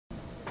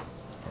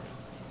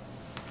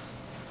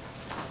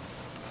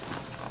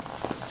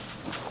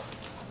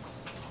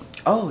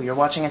Oh, you're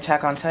watching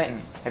Attack on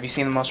Titan. Have you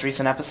seen the most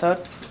recent episode?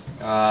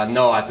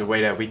 No, I have to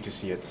wait a week to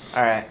see it.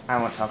 Alright, I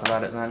won't talk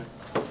about it then.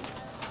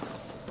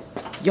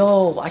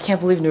 Yo, I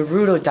can't believe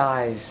Naruto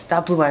dies.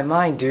 That blew my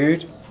mind,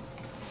 dude.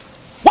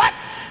 What?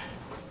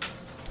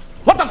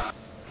 What the f?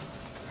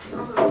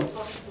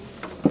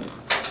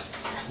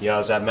 Yo,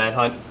 is that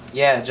Manhunt?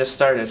 Yeah, it just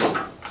started.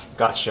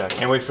 Gotcha.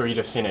 Can't wait for you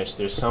to finish.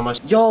 There's so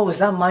much. Yo, is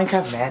that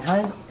Minecraft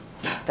Manhunt?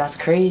 That's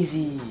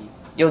crazy.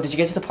 Yo, did you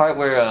get to the part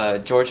where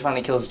George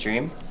finally kills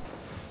Dream?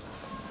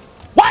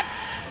 What?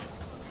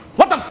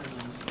 What the f?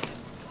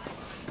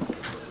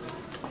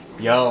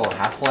 Yo,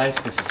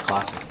 Half-Life, this is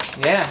classic.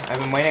 Yeah, I've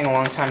been waiting a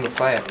long time to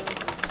play it.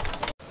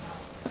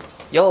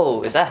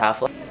 Yo, is that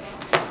Half-Life?